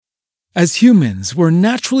As humans, we're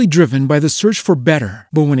naturally driven by the search for better.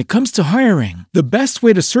 But when it comes to hiring, the best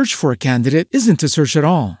way to search for a candidate isn't to search at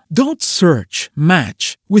all. Don't search,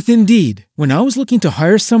 match with Indeed. When I was looking to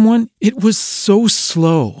hire someone, it was so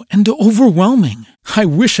slow and overwhelming. I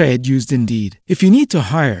wish I had used Indeed. If you need to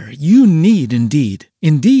hire, you need Indeed.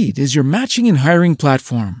 Indeed is your matching and hiring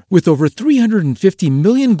platform with over 350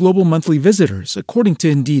 million global monthly visitors, according to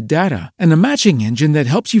Indeed data, and a matching engine that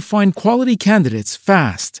helps you find quality candidates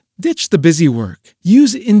fast. Ditch the busy work.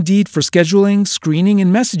 Use Indeed for scheduling, screening,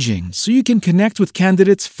 and messaging so you can connect with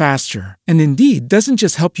candidates faster. And Indeed doesn't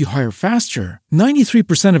just help you hire faster.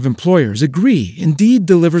 93% of employers agree Indeed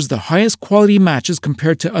delivers the highest quality matches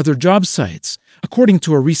compared to other job sites, according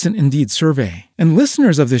to a recent Indeed survey. And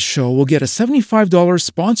listeners of this show will get a $75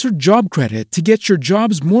 sponsored job credit to get your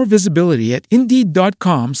jobs more visibility at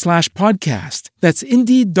Indeed.com/podcast. That's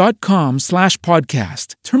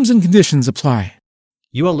Indeed.com/podcast. Terms and conditions apply.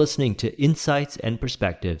 You are listening to Insights and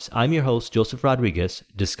Perspectives. I'm your host, Joseph Rodriguez,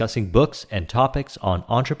 discussing books and topics on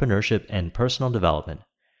entrepreneurship and personal development.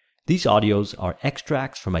 These audios are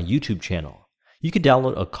extracts from my YouTube channel. You can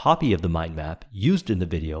download a copy of the mind map used in the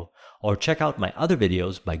video or check out my other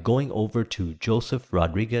videos by going over to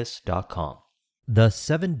josephrodriguez.com. The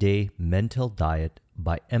 7-Day Mental Diet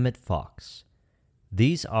by Emmett Fox.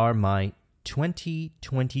 These are my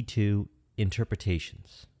 2022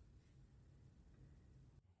 interpretations.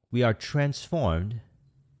 We are transformed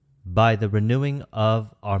by the renewing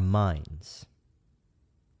of our minds.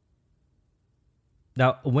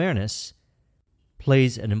 Now, awareness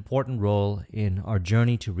plays an important role in our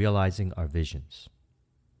journey to realizing our visions.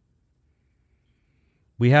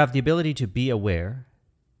 We have the ability to be aware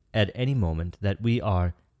at any moment that we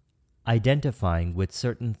are identifying with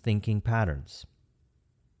certain thinking patterns.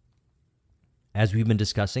 As we've been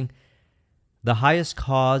discussing, the highest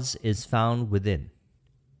cause is found within.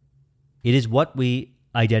 It is what we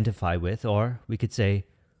identify with, or we could say,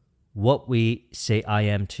 what we say I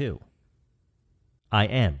am to. I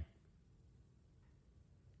am.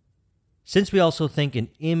 Since we also think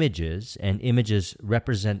in images, and images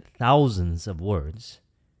represent thousands of words,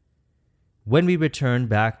 when we return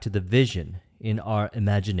back to the vision in our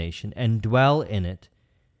imagination and dwell in it,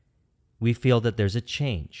 we feel that there's a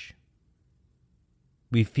change.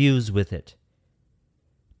 We fuse with it.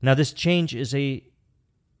 Now, this change is a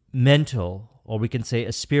mental, or we can say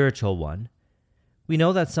a spiritual one. We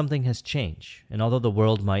know that something has changed, and although the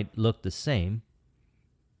world might look the same,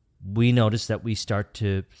 we notice that we start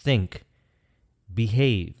to think,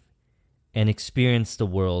 behave, and experience the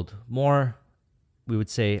world more, we would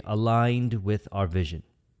say, aligned with our vision.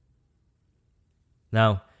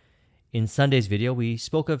 Now, in Sunday's video, we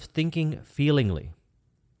spoke of thinking feelingly.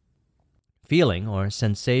 Feeling, or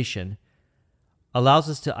sensation, allows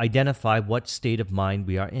us to identify what state of mind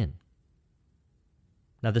we are in.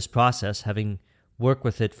 Now, this process, having worked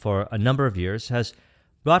with it for a number of years, has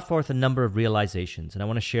brought forth a number of realizations, and I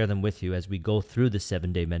want to share them with you as we go through the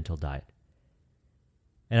 7-Day Mental Diet.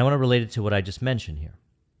 And I want to relate it to what I just mentioned here.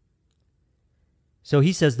 So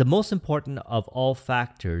he says, the most important of all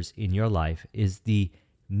factors in your life is the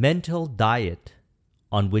mental diet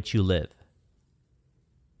on which you live.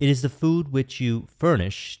 It is the food which you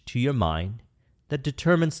furnish to your mind that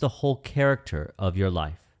determines the whole character of your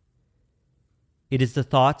life. It is the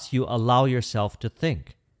thoughts you allow yourself to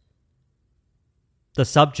think, the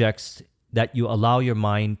subjects that you allow your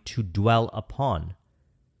mind to dwell upon,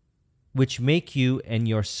 which make you and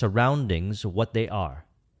your surroundings what they are.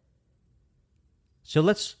 So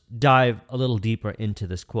let's dive a little deeper into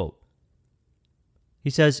this quote. He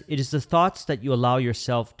says, it is the thoughts that you allow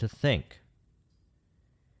yourself to think.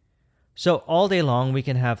 So all day long, we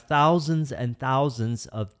can have thousands and thousands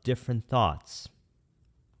of different thoughts.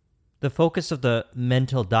 The focus of the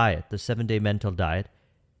mental diet, the 7-Day Mental Diet,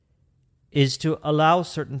 is to allow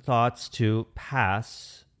certain thoughts to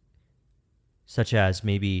pass, such as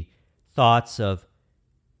maybe thoughts of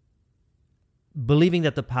believing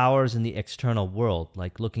that the power is in the external world,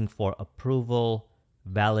 like looking for approval,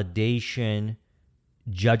 validation,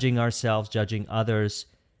 judging ourselves, judging others,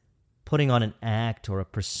 putting on an act or a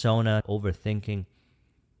persona, overthinking.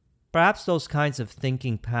 Perhaps those kinds of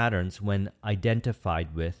thinking patterns, when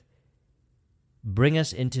identified with, bring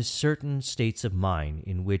us into certain states of mind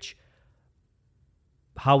in which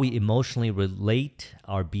how we emotionally relate,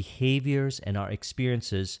 our behaviors and our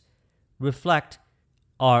experiences reflect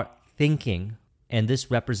our thinking, and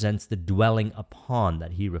this represents the dwelling upon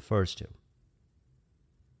that he refers to.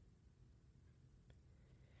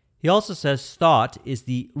 He also says thought is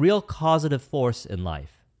the real causative force in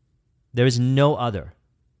life. There is no other.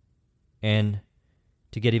 And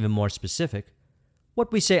to get even more specific,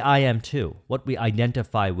 what we say I am too, what we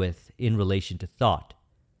identify with in relation to thought.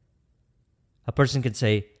 A person can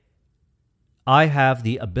say, I have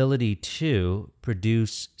the ability to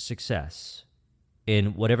produce success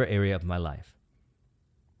in whatever area of my life.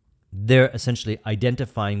 They're essentially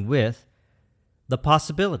identifying with the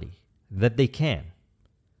possibility that they can.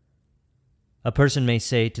 A person may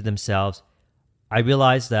say to themselves, I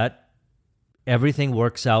realize that everything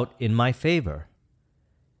works out in my favor.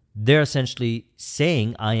 They're essentially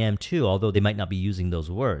saying I am too, although they might not be using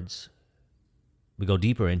those words. We go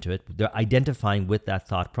deeper into it. They're identifying with that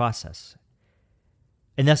thought process.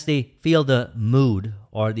 And thus they feel the mood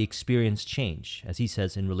or the experience change, as he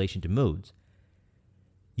says in relation to moods.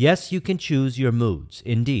 Yes, you can choose your moods,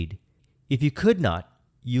 indeed. If you could not,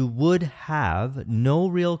 you would have no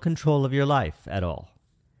real control of your life at all.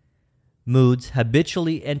 Moods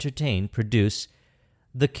habitually entertained produce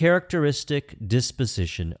the characteristic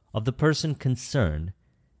disposition of the person concerned,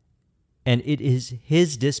 and it is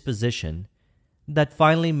his disposition that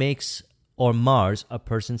finally makes or mars a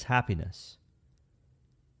person's happiness.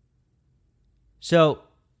 So,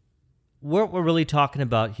 what we're really talking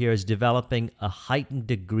about here is developing a heightened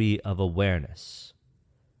degree of awareness.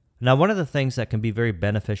 Now, one of the things that can be very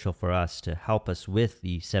beneficial for us to help us with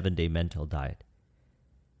the 7-day mental diet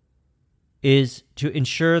is to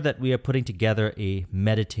ensure that we are putting together a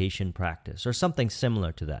meditation practice or something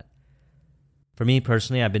similar to that. For me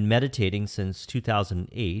personally, I've been meditating since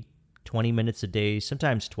 2008, 20 minutes a day,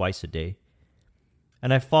 sometimes twice a day.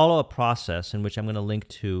 And I follow a process in which I'm going to link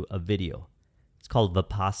to a video. It's called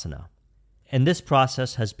Vipassana. And this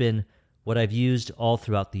process has been what I've used all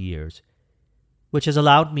throughout the years, which has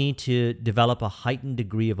allowed me to develop a heightened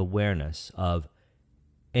degree of awareness of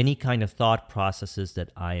any kind of thought processes that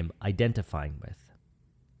I am identifying with.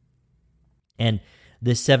 And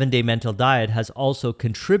this 7-day mental diet has also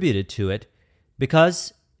contributed to it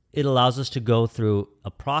because it allows us to go through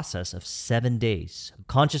a process of 7 days,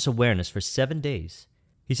 conscious awareness for 7 days.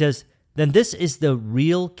 He says, then this is the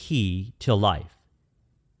real key to life.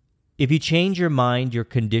 If you change your mind, your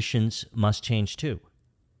conditions must change too.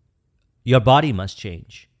 Your body must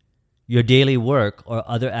change. Your daily work or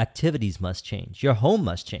other activities must change. Your home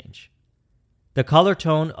must change. The color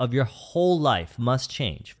tone of your whole life must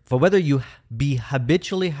change. For whether you be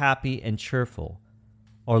habitually happy and cheerful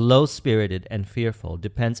or low-spirited and fearful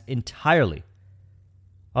depends entirely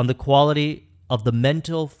on the quality of the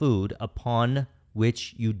mental food upon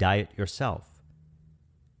which you diet yourself.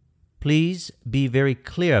 Please be very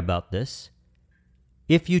clear about this.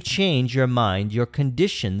 If you change your mind, your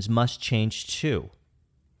conditions must change too.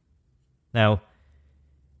 Now,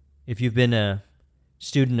 if you've been a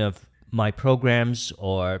student of my programs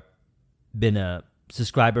or been a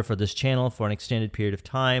subscriber for this channel for an extended period of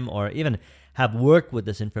time or even have worked with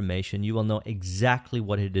this information, you will know exactly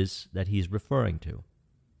what it is that he's referring to.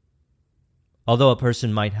 Although a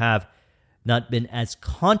person might have not been as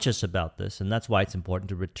conscious about this, and that's why it's important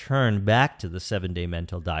to return back to the 7-day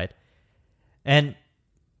mental diet. And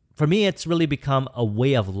for me, it's really become a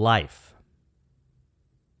way of life.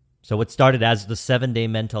 So what started as the 7-day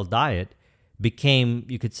mental diet became,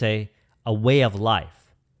 you could say, a way of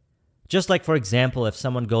life. Just like, for example, if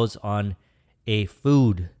someone goes on a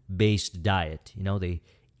food-based diet, they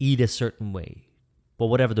eat a certain way, for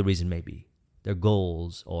whatever the reason may be, their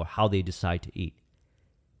goals or how they decide to eat.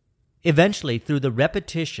 Eventually, through the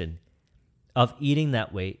repetition of eating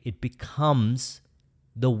that way, it becomes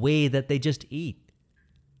the way that they just eat.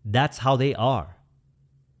 That's how they are.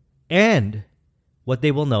 And what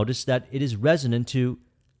they will notice that it is resonant to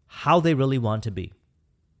how they really want to be.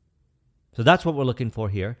 So that's what we're looking for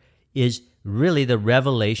here, is really the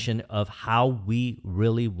revelation of how we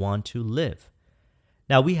really want to live.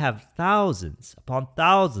 Now, we have thousands upon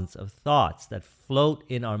thousands of thoughts that float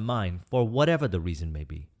in our mind for whatever the reason may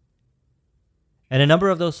be. And a number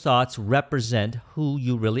of those thoughts represent who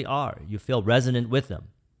you really are. You feel resonant with them.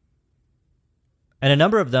 And a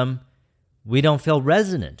number of them, we don't feel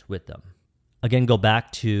resonant with them. Again, go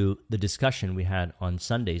back to the discussion we had on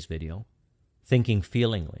Sunday's video, thinking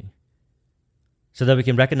feelingly, so that we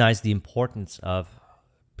can recognize the importance of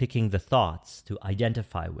picking the thoughts to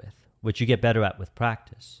identify with, which you get better at with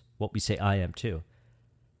practice, what we say I am too,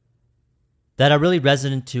 that are really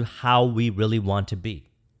resonant to how we really want to be.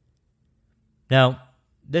 Now,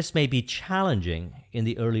 this may be challenging in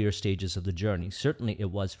the earlier stages of the journey. Certainly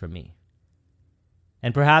it was for me.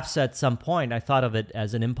 And perhaps at some point I thought of it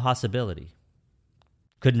as an impossibility.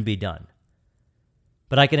 Couldn't be done.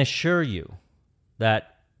 But I can assure you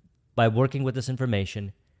that by working with this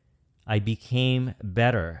information, I became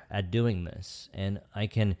better at doing this. And I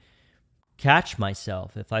can catch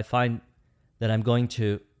myself if I find that I'm going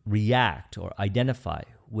to react or identify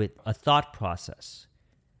with a thought process,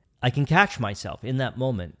 I can catch myself in that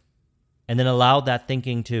moment and then allow that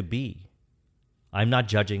thinking to be. I'm not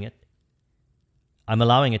judging it. I'm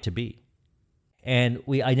allowing it to be. And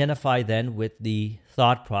we identify then with the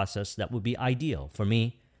thought process that would be ideal. For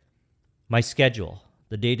me, my schedule,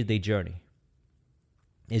 the day-to-day journey,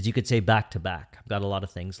 is, you could say, back to back. I've got a lot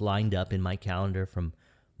of things lined up in my calendar from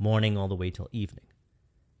morning all the way till evening.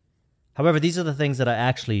 However, these are the things that I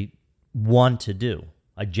actually want to do.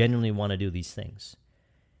 I genuinely want to do these things.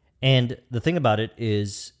 And the thing about it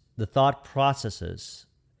is the thought processes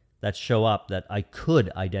that show up that I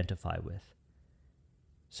could identify with,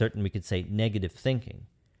 certain, we could say, negative thinking.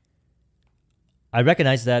 I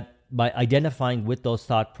recognize that by identifying with those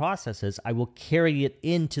thought processes, I will carry it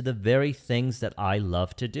into the very things that I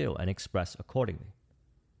love to do and express accordingly.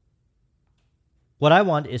 What I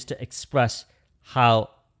want is to express how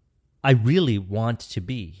I really want to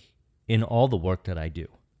be in all the work that I do.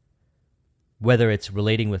 Whether it's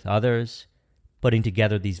relating with others, putting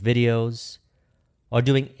together these videos, or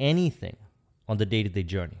doing anything on the day-to-day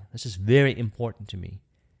journey. This is very important to me.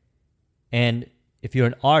 And if you're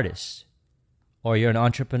an artist, or you're an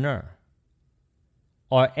entrepreneur,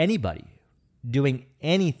 or anybody doing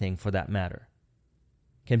anything for that matter,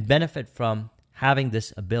 can benefit from having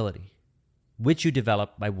this ability, which you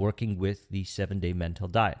develop by working with the 7-Day Mental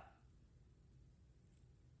Diet.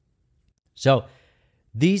 So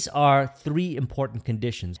these are 3 important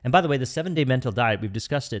conditions. And by the way, the 7-Day Mental Diet, we've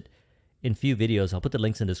discussed it in few videos. I'll put the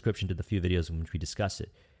links in the description to the few videos in which we discuss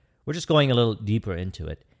it. We're just going a little deeper into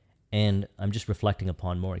it, and I'm just reflecting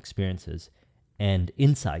upon more experiences and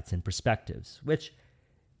insights and perspectives, which,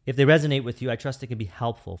 if they resonate with you, I trust it can be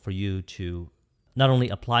helpful for you to not only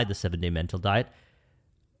apply the 7-Day Mental Diet,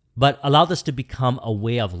 but allow this to become a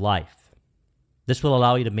way of life. This will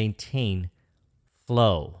allow you to maintain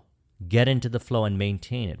flow, get into the flow and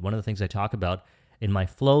maintain it. One of the things I talk about in my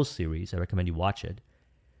Flow series, I recommend you watch it,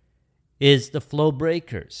 is the flow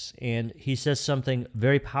breakers. And he says something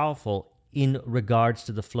very powerful in regards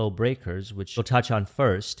to the flow breakers, which we'll touch on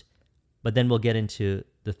first, but then we'll get into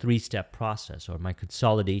the 3-step process, or my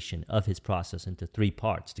consolidation of his process into 3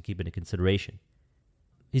 parts to keep into consideration.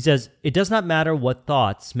 He says, "It does not matter what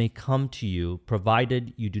thoughts may come to you,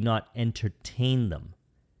 provided you do not entertain them.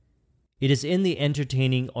 It is in the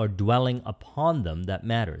entertaining or dwelling upon them that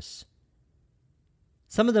matters.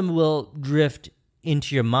 Some of them will drift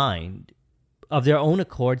into your mind of their own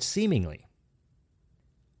accord seemingly.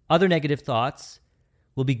 Other negative thoughts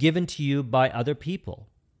will be given to you by other people,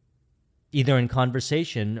 either in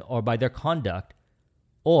conversation or by their conduct,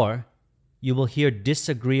 or you will hear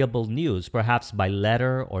disagreeable news, perhaps by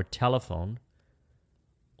letter or telephone,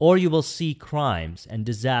 or you will see crimes and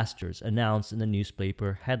disasters announced in the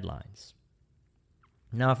newspaper headlines."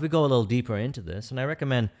 Now, if we go a little deeper into this, and I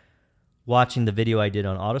recommend watching the video I did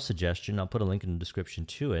on autosuggestion, I'll put a link in the description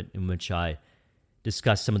to it, in which I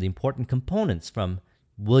discuss some of the important components from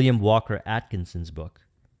William Walker Atkinson's book.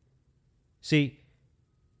 See,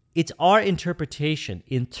 it's our interpretation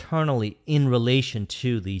internally in relation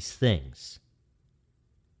to these things.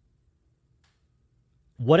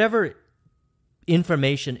 Whatever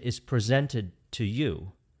information is presented to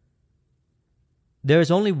you, there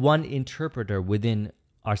is only one interpreter within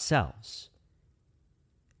ourselves.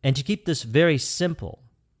 And to keep this very simple,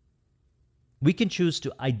 we can choose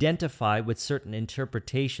to identify with certain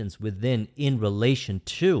interpretations within in relation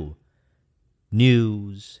to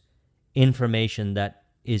news, information that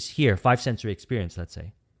is here, 5 sensory experience, let's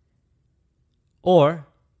say. Or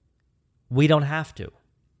we don't have to.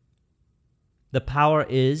 The power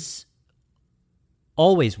is,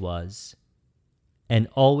 always was, and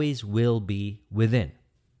always will be within.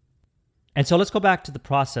 And so let's go back to the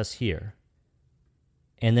process here,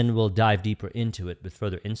 and then we'll dive deeper into it with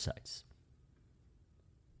further insights.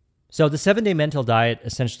 So the 7-Day Mental Diet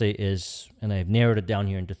essentially is, and I've narrowed it down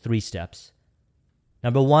here into 3 steps.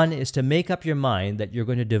 Number 1 is to make up your mind that you're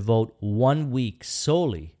going to devote 1 week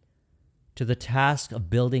solely to the task of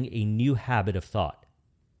building a new habit of thought.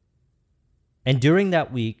 And during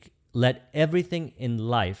that week, let everything in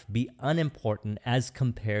life be unimportant as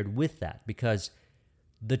compared with that, because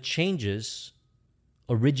the changes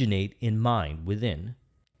originate in mind within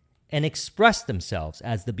and express themselves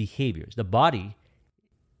as the behaviors. The body,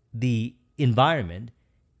 the environment,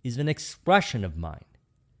 is an expression of mind.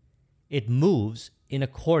 It moves in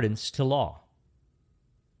accordance to law.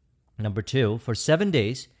 Number 2, for 7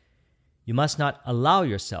 days, you must not allow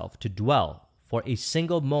yourself to dwell for a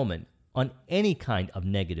single moment on any kind of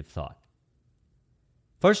negative thought.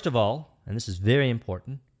 First of all, and this is very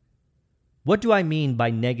important, What do I mean by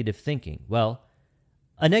negative thinking? Well,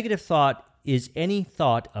 a negative thought is any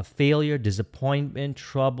thought of failure, disappointment,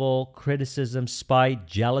 trouble, criticism, spite,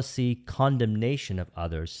 jealousy, condemnation of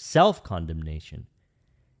others, self-condemnation,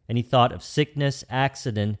 any thought of sickness,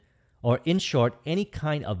 accident, or in short, any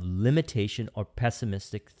kind of limitation or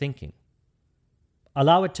pessimistic thinking.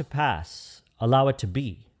 Allow it to pass. Allow it to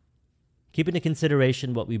be. Keep into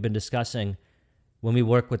consideration what we've been discussing when we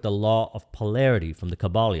work with the law of polarity from the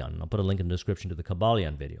Kybalion. I'll put a link in the description to the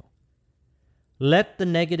Kybalion video. Let the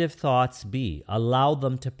negative thoughts be. Allow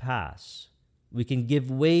them to pass. We can give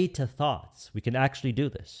way to thoughts. We can actually do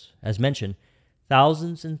this. As mentioned,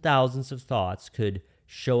 thousands and thousands of thoughts could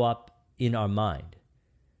show up in our mind.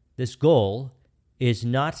 This goal is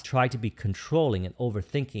not to try to be controlling and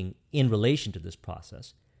overthinking in relation to this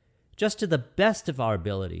process. Just to the best of our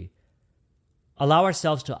ability, allow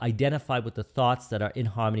ourselves to identify with the thoughts that are in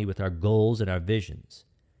harmony with our goals and our visions,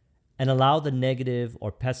 and allow the negative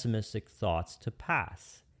or pessimistic thoughts to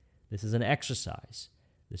pass. This is an exercise.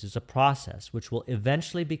 This is a process which will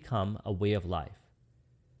eventually become a way of life.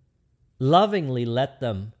 Lovingly let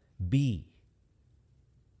them be.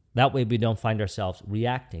 That way we don't find ourselves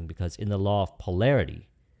reacting, because in the law of polarity,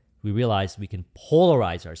 we realize we can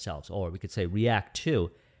polarize ourselves, or we could say react to,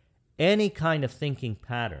 any kind of thinking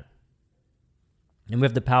pattern. And we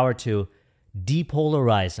have the power to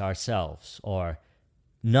depolarize ourselves or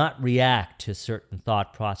not react to certain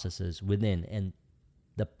thought processes within. And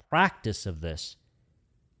the practice of this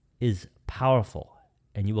is powerful,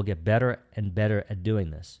 and you will get better and better at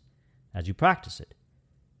doing this as you practice it.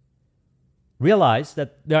 Realize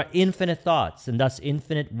that there are infinite thoughts and thus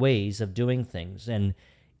infinite ways of doing things and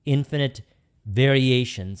infinite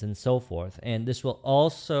variations and so forth. And this will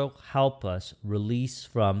also help us release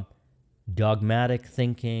from dogmatic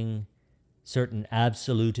thinking, certain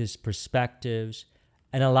absolutist perspectives,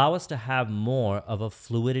 and allow us to have more of a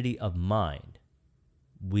fluidity of mind.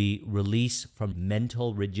 We release from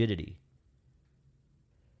mental rigidity.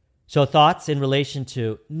 So thoughts in relation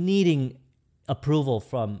to needing approval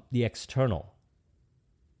from the external,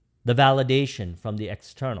 the validation from the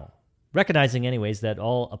external, recognizing anyways that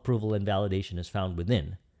all approval and validation is found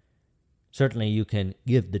within. Certainly you can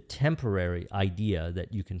give the temporary idea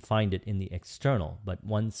that you can find it in the external, but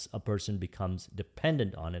once a person becomes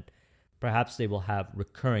dependent on it, perhaps they will have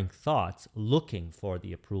recurring thoughts looking for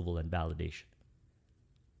the approval and validation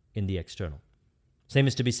in the external. Same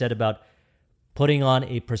is to be said about putting on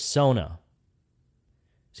a persona.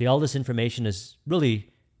 See, all this information is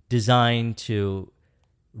really designed to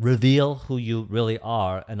reveal who you really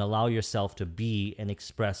are and allow yourself to be and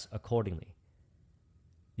express accordingly.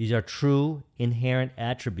 These are true, inherent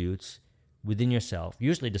attributes within yourself,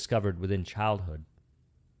 usually discovered within childhood,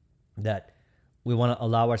 that we want to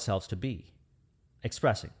allow ourselves to be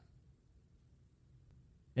expressing.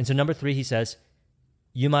 And so number 3, he says,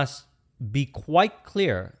 you must be quite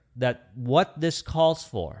clear that what this calls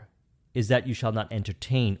for is that you shall not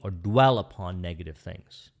entertain or dwell upon negative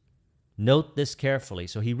things. Note this carefully.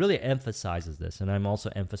 So he really emphasizes this, and I'm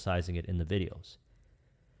also emphasizing it in the videos.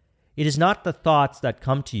 It is not the thoughts that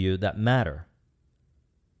come to you that matter,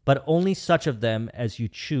 but only such of them as you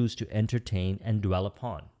choose to entertain and dwell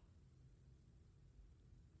upon.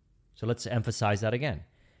 So let's emphasize that again.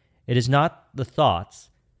 It is not the thoughts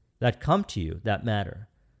that come to you that matter,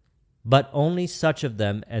 but only such of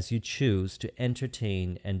them as you choose to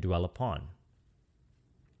entertain and dwell upon.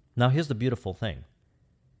 Now here's the beautiful thing.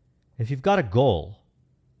 If you've got a goal,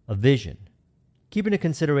 a vision, keep into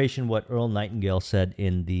consideration what Earl Nightingale said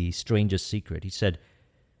in The Strangest Secret. He said,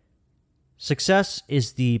 success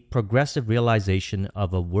is the progressive realization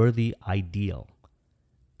of a worthy ideal.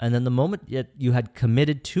 And then the moment that you had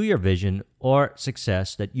committed to your vision or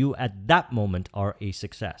success, that you at that moment are a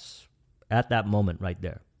success. At that moment right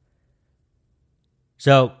there.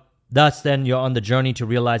 So, thus then you're on the journey to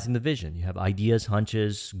realizing the vision. You have ideas,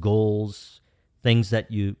 hunches, goals, things that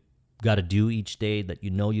you got to do each day that you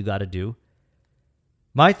know you got to do.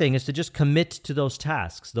 My thing is to just commit to those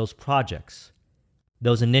tasks, those projects,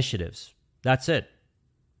 those initiatives. That's it.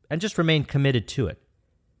 And just remain committed to it.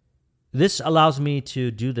 This allows me to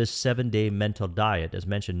do this 7-day mental diet. As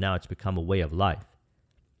mentioned, now it's become a way of life.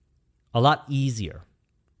 A lot easier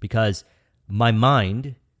because my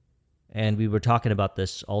mind, and we were talking about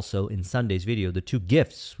this also in Sunday's video, the 2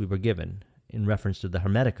 gifts we were given in reference to the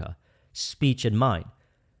Hermetica, speech and mind,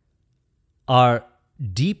 are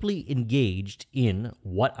deeply engaged in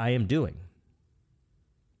what I am doing.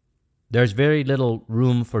 There's very little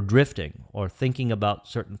room for drifting or thinking about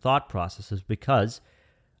certain thought processes because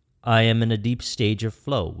I am in a deep stage of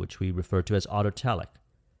flow, which we refer to as autotelic.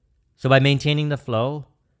 So by maintaining the flow,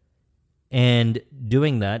 And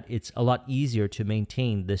doing that, it's a lot easier to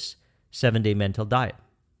maintain this 7-day mental diet.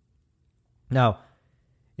 Now,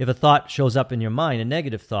 if a thought shows up in your mind, a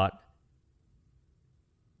negative thought,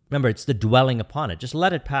 remember, it's the dwelling upon it. Just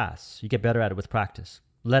let it pass. You get better at it with practice.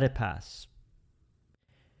 Let it pass.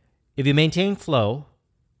 If you maintain flow,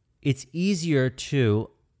 it's easier to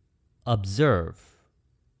observe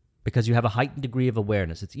because you have a heightened degree of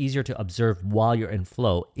awareness. It's easier to observe while you're in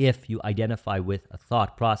flow if you identify with a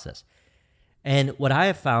thought process. And what I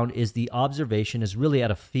have found is the observation is really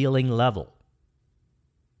at a feeling level.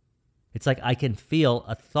 It's like I can feel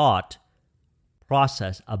a thought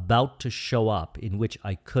process about to show up in which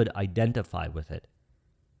I could identify with it.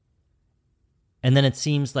 And then it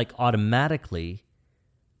seems like automatically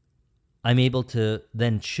I'm able to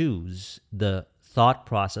then choose the thought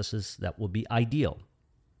processes that will be ideal.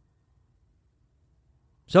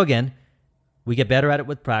 So again, we get better at it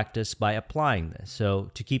with practice by applying this.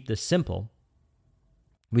 So to keep this simple,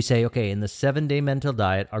 we say, okay, in the 7-day mental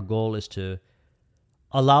diet, our goal is to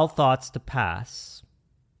allow thoughts to pass,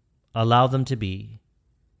 allow them to be,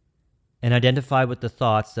 and identify with the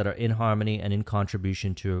thoughts that are in harmony and in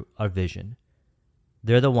contribution to our vision.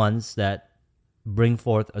 They're the ones that bring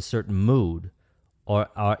forth a certain mood or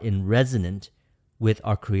are in resonance with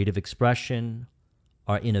our creative expression,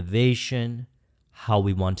 our innovation, how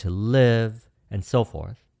we want to live, and so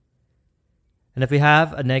forth. And if we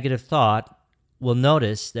have a negative thought, we'll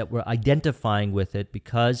notice that we're identifying with it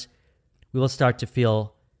because we will start to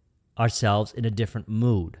feel ourselves in a different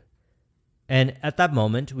mood. And at that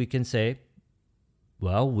moment, we can say,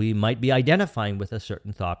 well, we might be identifying with a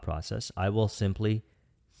certain thought process. I will simply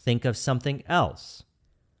think of something else.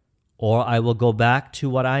 Or I will go back to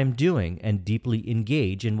what I'm doing and deeply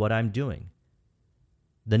engage in what I'm doing.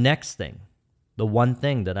 The next thing, the one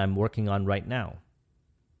thing that I'm working on right now,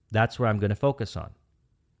 that's where I'm going to focus on.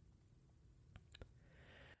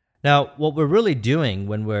 Now, what we're really doing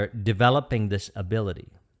when we're developing this ability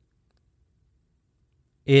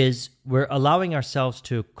is we're allowing ourselves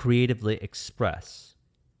to creatively express.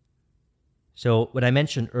 So what I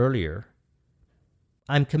mentioned earlier,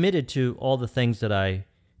 I'm committed to all the things that I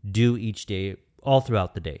do each day, all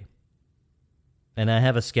throughout the day. And I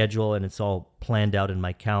have a schedule and it's all planned out in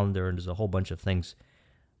my calendar and there's a whole bunch of things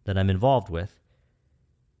that I'm involved with.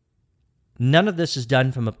 None of this is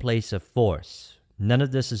done from a place of force. None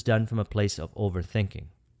of this is done from a place of overthinking.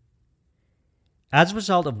 As a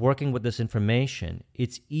result of working with this information,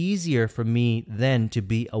 it's easier for me then to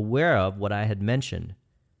be aware of what I had mentioned.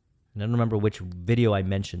 And I don't remember which video I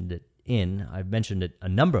mentioned it in. I've mentioned it a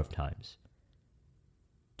number of times.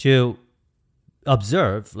 To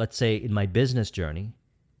observe, let's say in my business journey,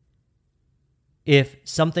 if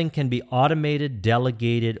something can be automated,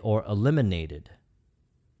 delegated, or eliminated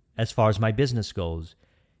as far as my business goes,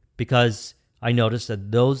 because I notice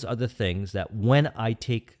that those are the things that when I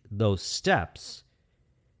take those steps,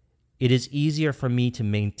 it is easier for me to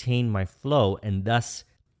maintain my flow and thus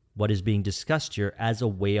what is being discussed here as a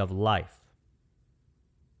way of life.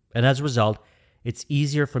 And as a result, it's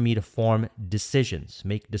easier for me to form decisions,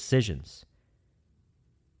 make decisions,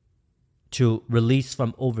 to release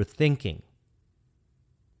from overthinking.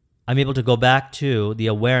 I'm able to go back to the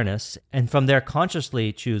awareness and from there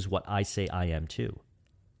consciously choose what I say I am too,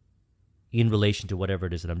 in relation to whatever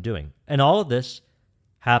it is that I'm doing. And all of this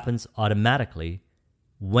happens automatically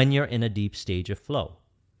when you're in a deep stage of flow.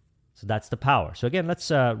 So that's the power. So again, let's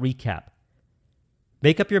recap.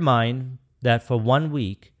 Make up your mind that for 1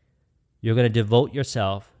 week, you're going to devote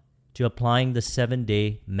yourself to applying the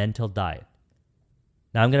 7-day mental diet.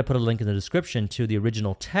 Now, I'm going to put a link in the description to the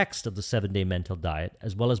original text of the 7-day mental diet,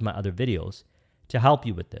 as well as my other videos, to help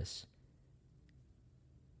you with this.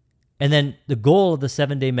 And then the goal of the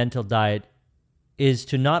 7-day mental diet is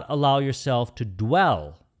to not allow yourself to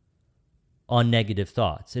dwell on negative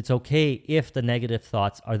thoughts. It's okay if the negative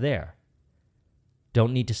thoughts are there.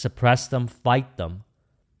 Don't need to suppress them, fight them.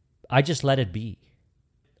 I just let it be.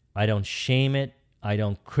 I don't shame it. I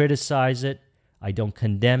don't criticize it. I don't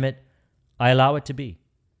condemn it. I allow it to be.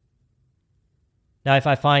 Now, if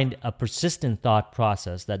I find a persistent thought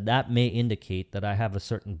process that may indicate that I have a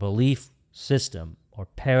certain belief system or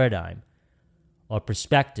paradigm or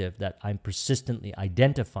perspective that I'm persistently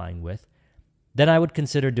identifying with, then I would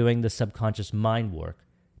consider doing the subconscious mind work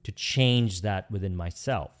to change that within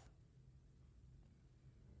myself.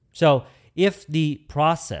 So if the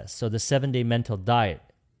process, so the 7-day mental diet,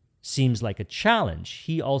 seems like a challenge,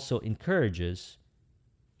 he also encourages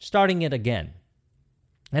starting it again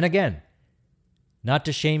and again. Not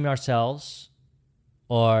to shame ourselves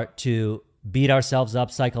or to beat ourselves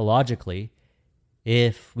up psychologically.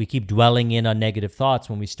 If we keep dwelling in on negative thoughts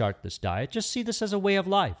when we start this diet, just see this as a way of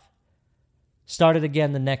life. Start it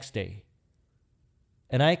again the next day.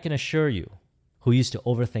 And I can assure you, who used to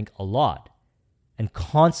overthink a lot and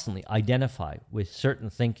constantly identify with certain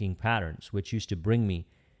thinking patterns, which used to bring me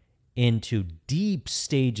into deep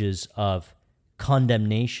stages of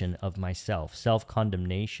condemnation of myself,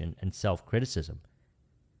 self-condemnation and self-criticism,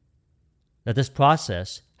 that this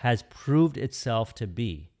process has proved itself to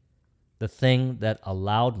be the thing that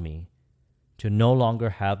allowed me to no longer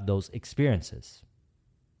have those experiences.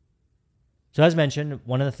 So as mentioned,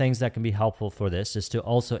 one of the things that can be helpful for this is to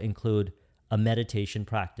also include a meditation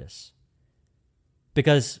practice.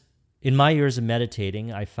 Because in my years of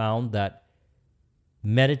meditating, I found that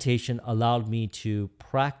meditation allowed me to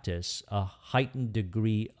practice a heightened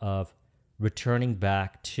degree of returning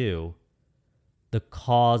back to the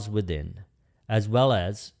cause within, as well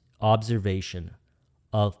as observation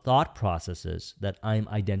of thought processes that I'm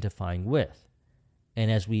identifying with.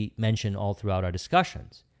 And as we mentioned all throughout our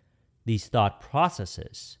discussions, these thought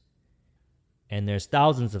processes, and there's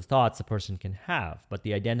thousands of thoughts a person can have, but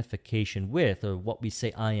the identification with, or what we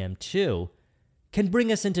say I am to, can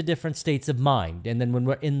bring us into different states of mind. And then when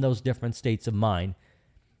we're in those different states of mind,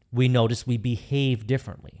 we notice we behave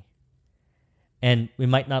differently. And we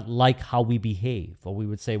might not like how we behave, or we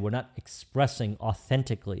would say we're not expressing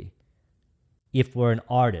authentically. If we're an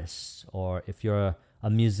artist, or if you're a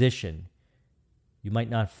musician, you might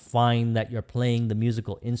not find that you're playing the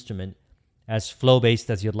musical instrument as flow-based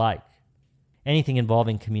as you'd like. Anything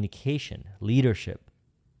involving communication, leadership,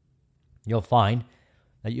 you'll find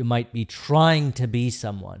that you might be trying to be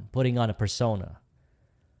someone, putting on a persona,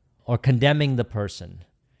 or condemning the person,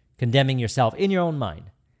 condemning yourself in your own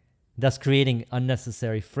mind, thus creating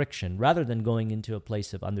unnecessary friction rather than going into a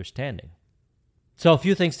place of understanding. So a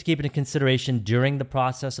few things to keep into consideration during the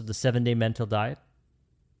process of the 7-day mental diet.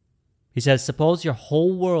 He says, suppose your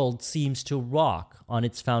whole world seems to rock on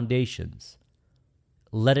its foundations.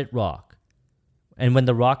 Let it rock. And when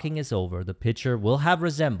the rocking is over, the picture will have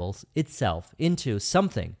resembled itself into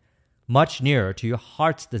something much nearer to your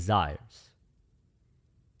heart's desires.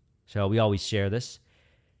 So we always share this.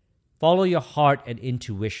 Follow your heart and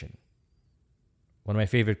intuition. One of my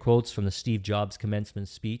favorite quotes from the Steve Jobs commencement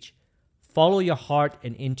speech, follow your heart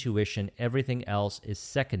and intuition, everything else is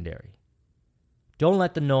secondary. Don't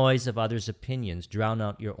let the noise of others' opinions drown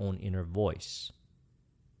out your own inner voice.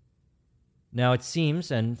 Now, it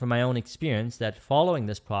seems, and from my own experience, that following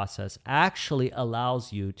this process actually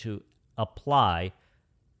allows you to apply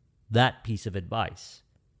that piece of advice.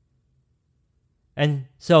 And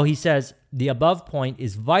so he says, the above point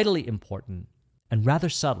is vitally important and rather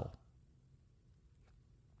subtle.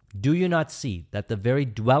 Do you not see that the very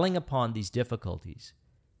dwelling upon these difficulties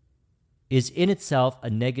is in itself a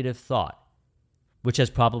negative thought, which has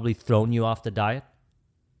probably thrown you off the diet?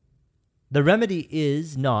 The remedy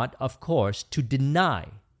is not, of course, to deny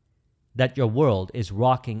that your world is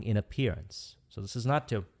rocking in appearance. So this is not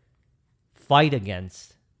to fight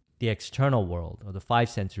against the external world or the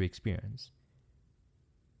five-sensory experience.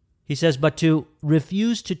 He says, but to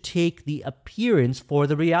refuse to take the appearance for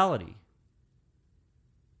the reality.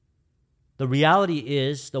 The reality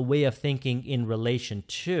is the way of thinking in relation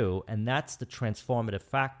to, and that's the transformative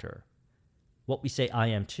factor, what we say I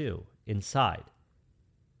am to, inside.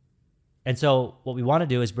 And so what we want to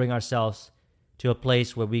do is bring ourselves to a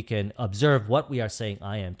place where we can observe what we are saying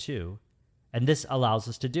I am to, and this allows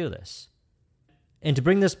us to do this. And to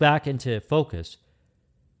bring this back into focus,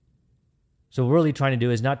 so what we're really trying to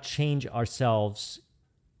do is not change ourselves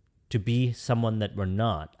to be someone that we're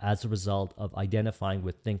not as a result of identifying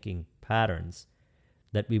with thinking patterns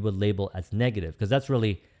that we would label as negative, because that's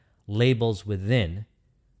really labels within.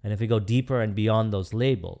 And if we go deeper and beyond those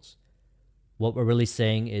labels, what we're really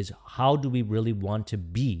saying is, how do we really want to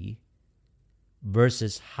be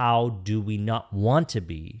versus how do we not want to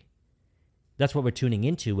be? That's what we're tuning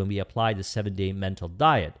into when we apply the 7-day mental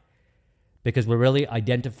diet, because we're really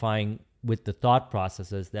identifying with the thought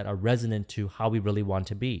processes that are resonant to how we really want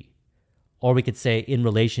to be. Or we could say in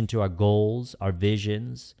relation to our goals, our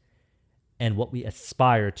visions, and what we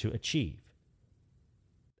aspire to achieve.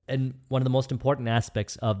 And one of the most important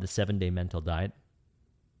aspects of the 7-day mental diet,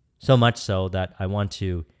 so much so that I want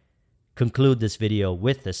to conclude this video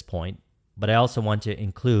with this point, but I also want to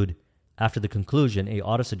include, after the conclusion, a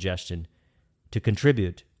auto-suggestion to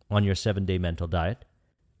contribute on your 7-day mental diet.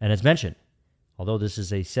 And as mentioned, although this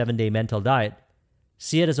is a 7-day mental diet,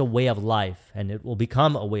 see it as a way of life, and it will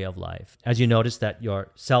become a way of life as you notice that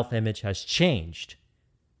your self-image has changed,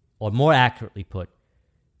 or more accurately put,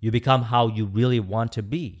 you become how you really want to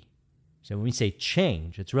be. So when we say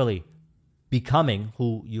change, it's really becoming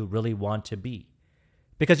who you really want to be.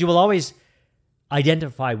 Because you will always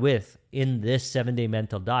identify with, in this 7-day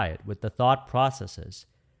mental diet, with the thought processes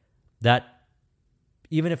that,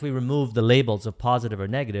 even if we remove the labels of positive or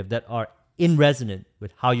negative, that are in resonance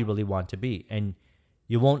with how you really want to be. And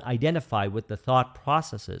you won't identify with the thought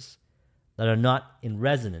processes that are not in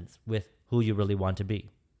resonance with who you really want to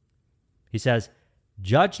be. He says,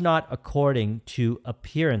 judge not according to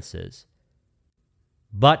appearances,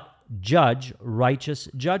 but judge righteous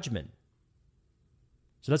judgment.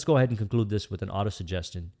 So let's go ahead and conclude this with an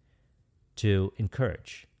auto-suggestion to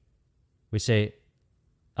encourage. We say,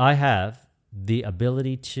 I have the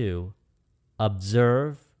ability to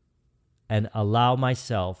observe and allow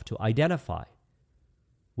myself to identify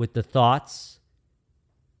with the thoughts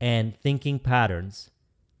and thinking patterns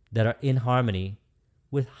that are in harmony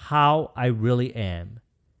with how I really am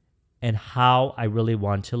and how I really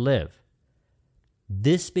want to live.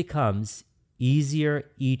 This becomes easier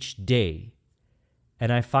each day,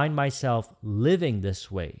 and I find myself living this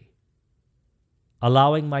way,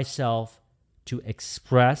 allowing myself to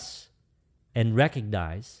express and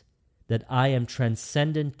recognize that I am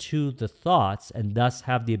transcendent to the thoughts and thus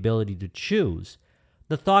have the ability to choose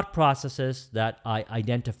the thought processes that I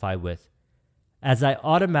identify with, as I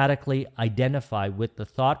automatically identify with the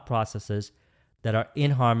thought processes that are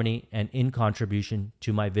in harmony and in contribution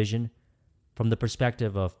to my vision from the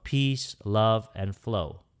perspective of peace, love, and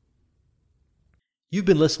flow. You've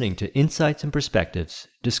been listening to Insights and Perspectives,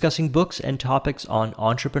 discussing books and topics on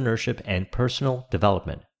entrepreneurship and personal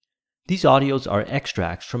development. These audios are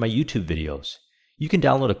extracts from my YouTube videos. You can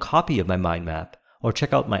download a copy of my mind map or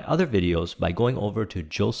check out my other videos by going over to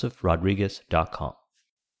josephrodriguez.com.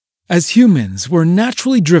 As humans, we're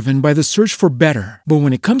naturally driven by the search for better. But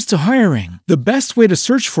when it comes to hiring, the best way to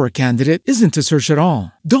search for a candidate isn't to search at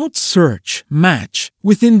all. Don't search, match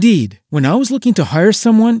with Indeed. When I was looking to hire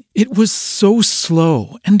someone, it was so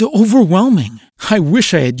slow and overwhelming. I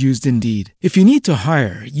wish I had used Indeed. If you need to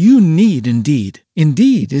hire, you need Indeed.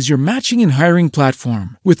 Indeed is your matching and hiring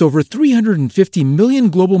platform with over 350 million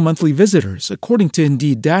global monthly visitors, according to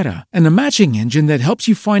Indeed data, and a matching engine that helps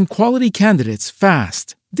you find quality candidates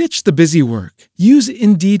fast. Ditch the busy work. Use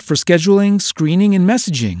Indeed for scheduling, screening, and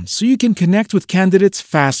messaging so you can connect with candidates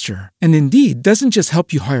faster. And Indeed doesn't just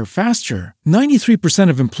help you hire faster. 93%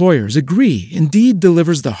 of employers agree Indeed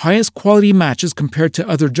delivers the highest quality matches compared to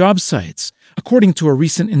other job sites, according to a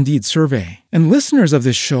recent Indeed survey. And listeners of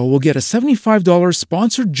this show will get a $75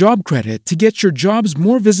 sponsored job credit to get your jobs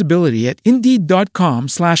more visibility at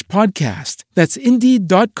Indeed.com/podcast. That's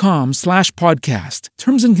Indeed.com/podcast.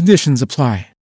 Terms and conditions apply.